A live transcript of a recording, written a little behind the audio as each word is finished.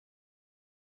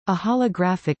A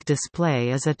holographic display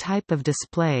is a type of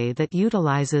display that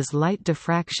utilizes light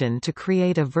diffraction to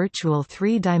create a virtual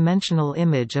three-dimensional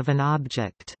image of an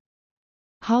object.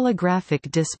 Holographic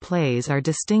displays are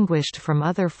distinguished from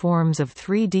other forms of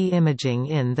 3D imaging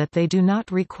in that they do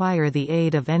not require the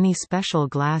aid of any special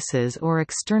glasses or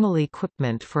external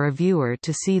equipment for a viewer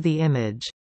to see the image.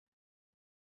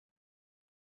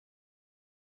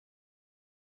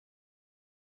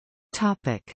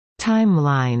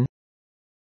 Timeline.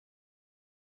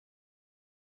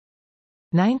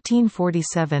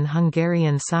 1947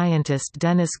 Hungarian scientist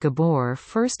Denis Gabor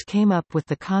first came up with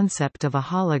the concept of a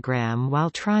hologram while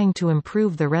trying to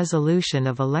improve the resolution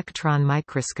of electron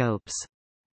microscopes.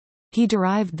 He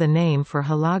derived the name for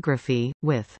holography,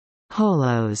 with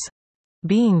holos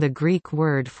being the Greek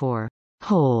word for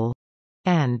whole,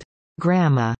 and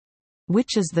gramma,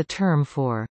 which is the term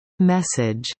for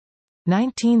message.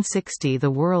 1960 The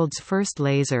world's first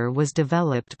laser was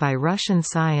developed by Russian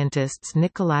scientists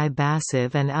Nikolai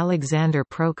Basov and Alexander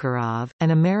Prokhorov,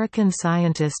 and American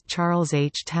scientist Charles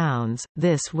H. Townes.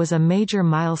 This was a major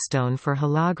milestone for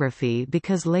holography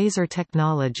because laser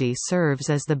technology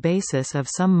serves as the basis of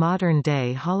some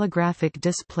modern-day holographic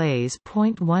displays.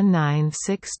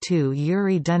 1962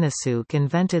 Yuri Denisuk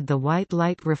invented the white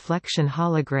light reflection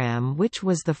hologram, which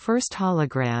was the first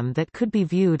hologram that could be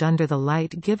viewed under the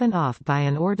light given off by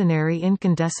an ordinary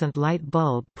incandescent light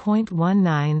bulb.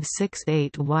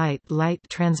 1968 White light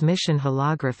transmission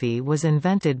holography was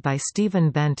invented by Stephen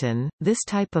Benton. This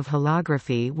type of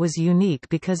holography was unique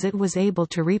because it was able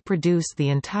to reproduce the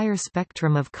entire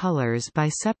spectrum of colors by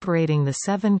separating the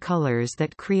 7 colors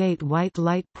that create white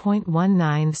light.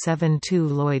 1972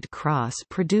 Lloyd Cross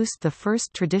produced the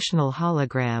first traditional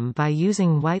hologram by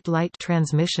using white light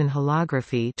transmission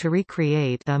holography to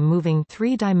recreate a moving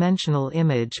three-dimensional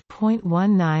image.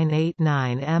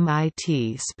 1989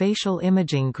 MIT Spatial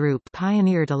Imaging Group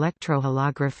pioneered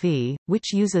electroholography,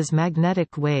 which uses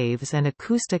magnetic waves and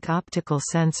acoustic optical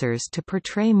sensors to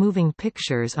portray moving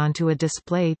pictures onto a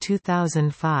display.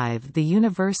 2005 The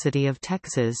University of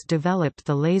Texas developed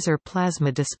the laser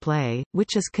plasma display,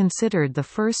 which is considered the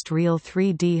first real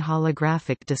 3D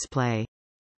holographic display.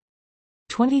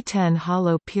 2010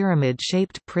 hollow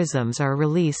pyramid-shaped prisms are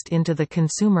released into the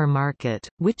consumer market,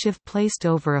 which if placed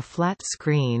over a flat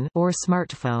screen or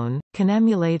smartphone, can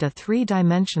emulate a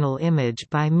three-dimensional image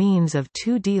by means of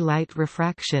 2D light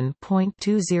refraction.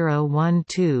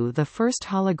 2012 The first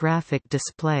holographic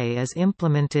display is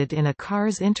implemented in a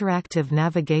car's interactive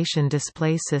navigation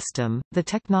display system. The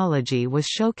technology was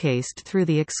showcased through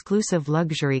the exclusive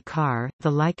luxury car,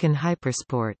 the Lykan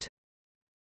Hypersport.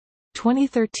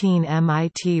 2013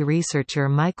 MIT researcher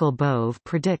Michael Bove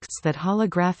predicts that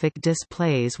holographic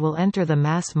displays will enter the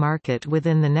mass market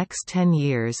within the next 10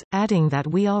 years, adding that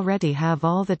we already have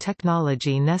all the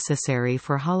technology necessary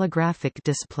for holographic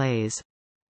displays.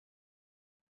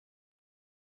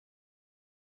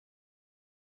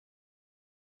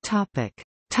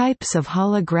 Types of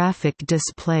holographic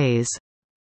displays.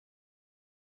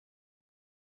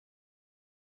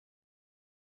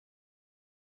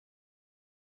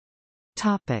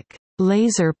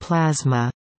 Laser plasma.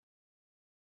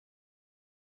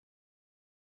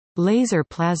 Laser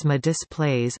plasma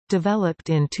displays, developed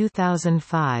in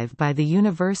 2005 by the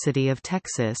University of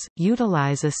Texas,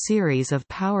 utilize a series of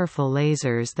powerful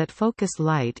lasers that focus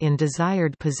light in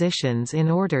desired positions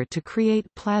in order to create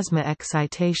plasma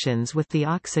excitations with the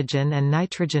oxygen and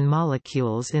nitrogen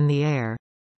molecules in the air.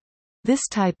 This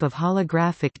type of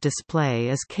holographic display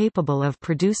is capable of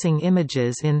producing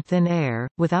images in thin air,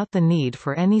 without the need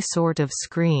for any sort of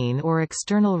screen or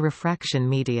external refraction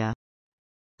media.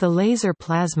 The laser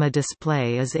plasma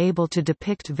display is able to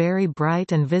depict very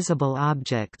bright and visible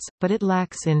objects, but it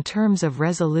lacks in terms of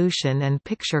resolution and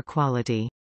picture quality.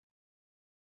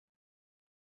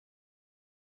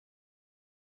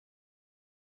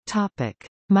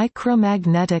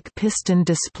 Micromagnetic piston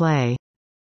display.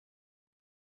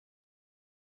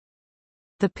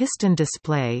 The piston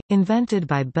display, invented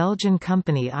by Belgian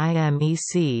company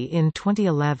IMEC in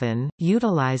 2011,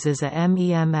 utilizes a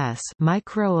MEMS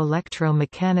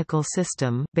micro-electromechanical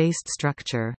system-based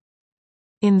structure.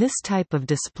 In this type of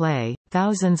display,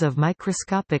 thousands of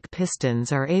microscopic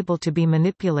pistons are able to be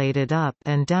manipulated up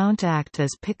and down to act as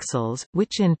pixels,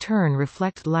 which in turn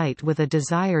reflect light with a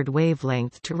desired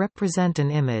wavelength to represent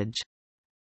an image.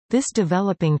 This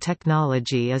developing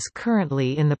technology is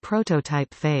currently in the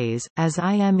prototype phase, as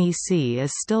IMEC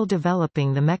is still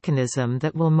developing the mechanism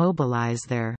that will mobilize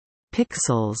their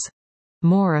pixels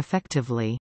more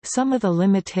effectively. Some of the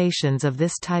limitations of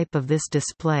this type of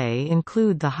display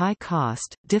include the high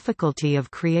cost, difficulty of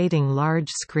creating large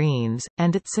screens,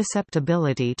 and its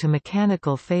susceptibility to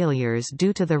mechanical failures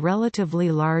due to the relatively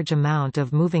large amount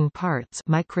of moving parts,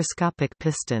 microscopic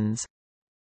pistons.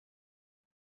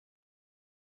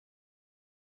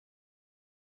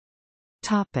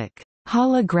 Topic: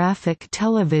 Holographic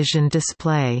television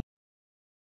display.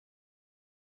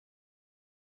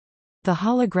 The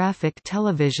holographic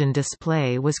television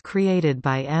display was created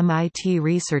by MIT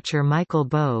researcher Michael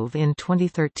Bove in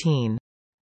 2013.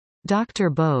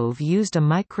 Dr. Bove used a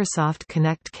Microsoft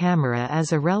Kinect camera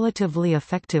as a relatively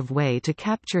effective way to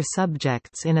capture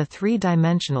subjects in a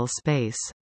three-dimensional space.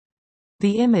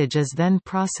 The image is then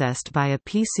processed by a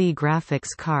PC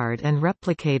graphics card and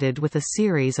replicated with a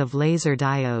series of laser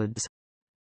diodes.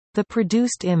 The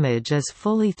produced image is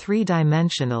fully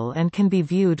three-dimensional and can be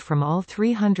viewed from all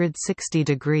 360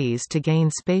 degrees to gain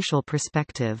spatial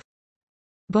perspective.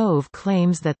 Bove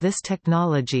claims that this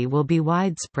technology will be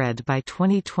widespread by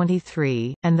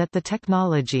 2023, and that the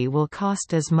technology will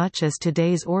cost as much as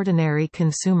today's ordinary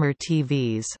consumer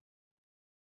TVs.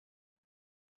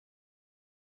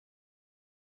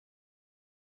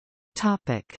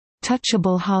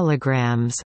 Touchable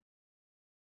holograms.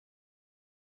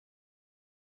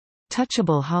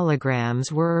 Touchable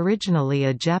holograms were originally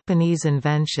a Japanese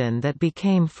invention that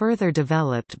became further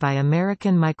developed by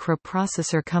American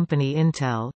microprocessor company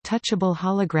Intel. Touchable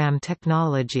hologram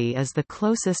technology is the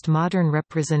closest modern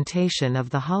representation of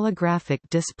the holographic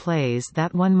displays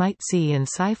that one might see in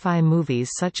sci-fi movies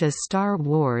such as Star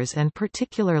Wars and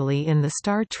particularly in the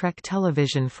Star Trek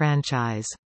television franchise.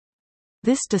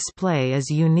 This display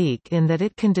is unique in that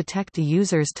it can detect a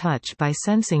user's touch by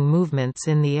sensing movements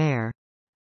in the air.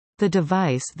 The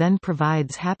device then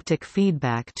provides haptic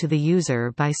feedback to the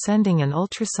user by sending an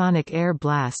ultrasonic air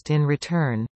blast in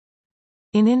return.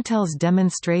 In Intel's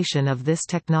demonstration of this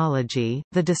technology,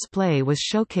 the display was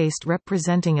showcased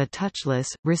representing a touchless,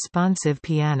 responsive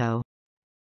piano.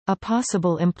 A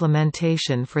possible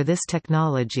implementation for this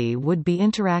technology would be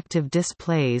interactive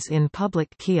displays in public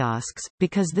kiosks,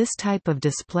 because this type of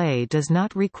display does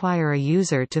not require a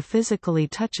user to physically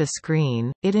touch a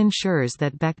screen. It ensures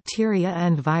that bacteria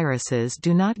and viruses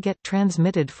do not get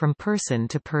transmitted from person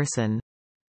to person.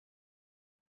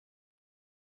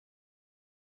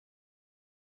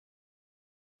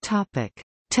 Topic: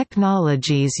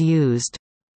 Technologies used.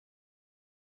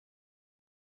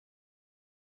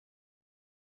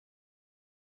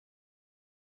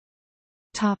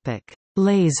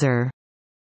 Laser.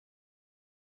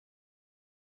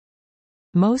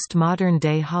 Most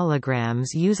modern-day holograms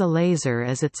use a laser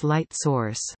as its light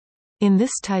source. In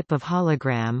this type of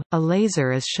hologram, a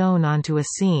laser is shown onto a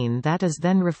scene that is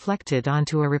then reflected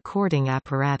onto a recording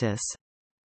apparatus.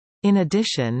 In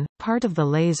addition, part of the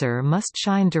laser must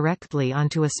shine directly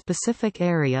onto a specific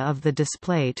area of the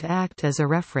display to act as a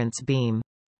reference beam.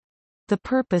 The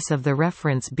purpose of the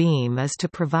reference beam is to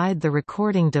provide the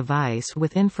recording device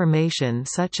with information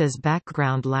such as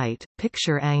background light,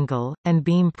 picture angle, and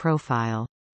beam profile.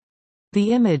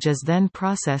 The image is then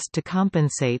processed to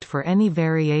compensate for any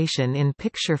variation in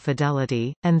picture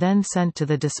fidelity, and then sent to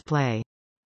the display.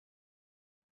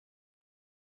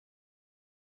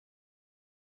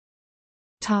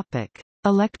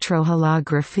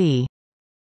 Electroholography.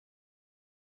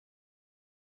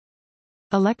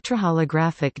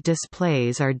 Electroholographic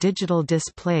displays are digital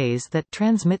displays that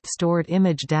transmit stored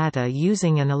image data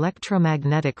using an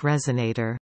electromagnetic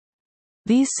resonator.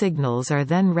 These signals are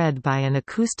then read by an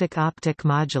acoustic optic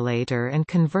modulator and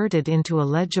converted into a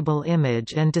legible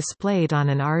image and displayed on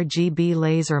an RGB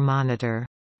laser monitor.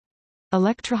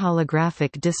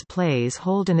 Electroholographic displays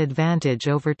hold an advantage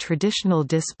over traditional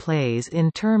displays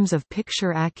in terms of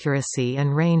picture accuracy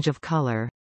and range of color.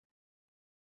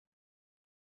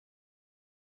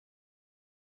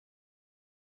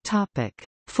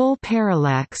 Full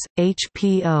parallax,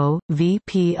 HPO,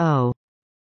 VPO.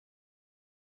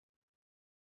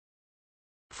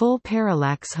 Full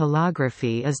parallax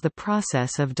holography is the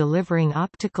process of delivering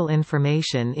optical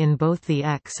information in both the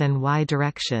X and Y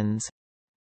directions.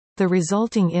 The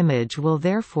resulting image will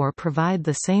therefore provide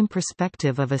the same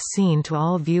perspective of a scene to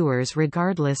all viewers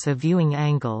regardless of viewing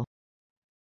angle.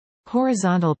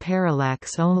 Horizontal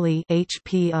parallax only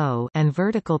 (HPO) and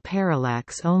vertical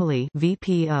parallax only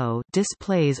 (VPO)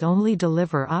 displays only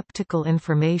deliver optical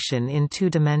information in two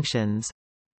dimensions.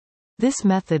 This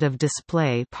method of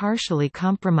display partially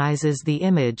compromises the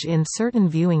image in certain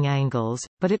viewing angles,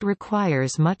 but it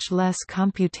requires much less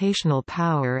computational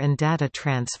power and data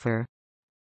transfer.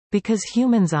 Because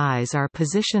humans' eyes are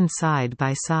positioned side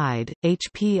by side,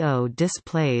 HPO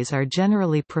displays are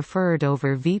generally preferred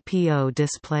over VPO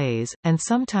displays, and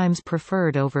sometimes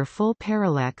preferred over full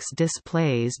parallax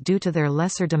displays due to their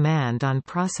lesser demand on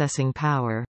processing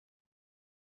power.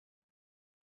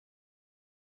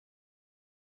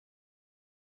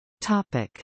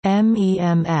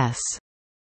 MEMS.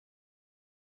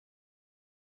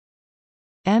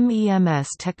 MEMS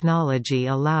technology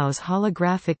allows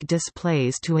holographic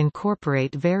displays to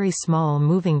incorporate very small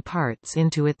moving parts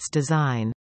into its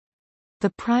design. The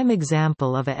prime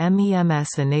example of a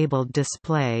MEMS-enabled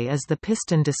display is the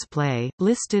Piston display,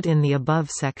 listed in the above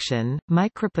section.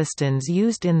 Micropistons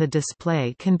used in the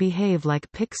display can behave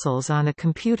like pixels on a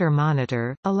computer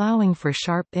monitor, allowing for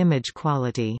sharp image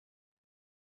quality.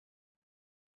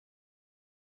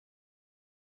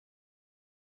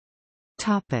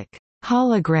 Topic: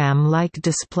 Hologram-like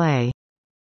display.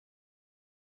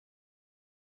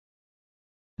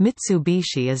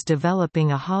 Mitsubishi is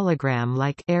developing a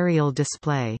hologram-like aerial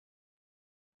display.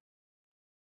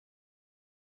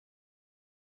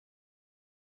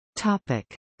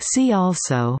 Topic: See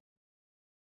also: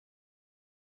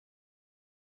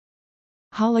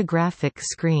 Holographic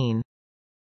screen.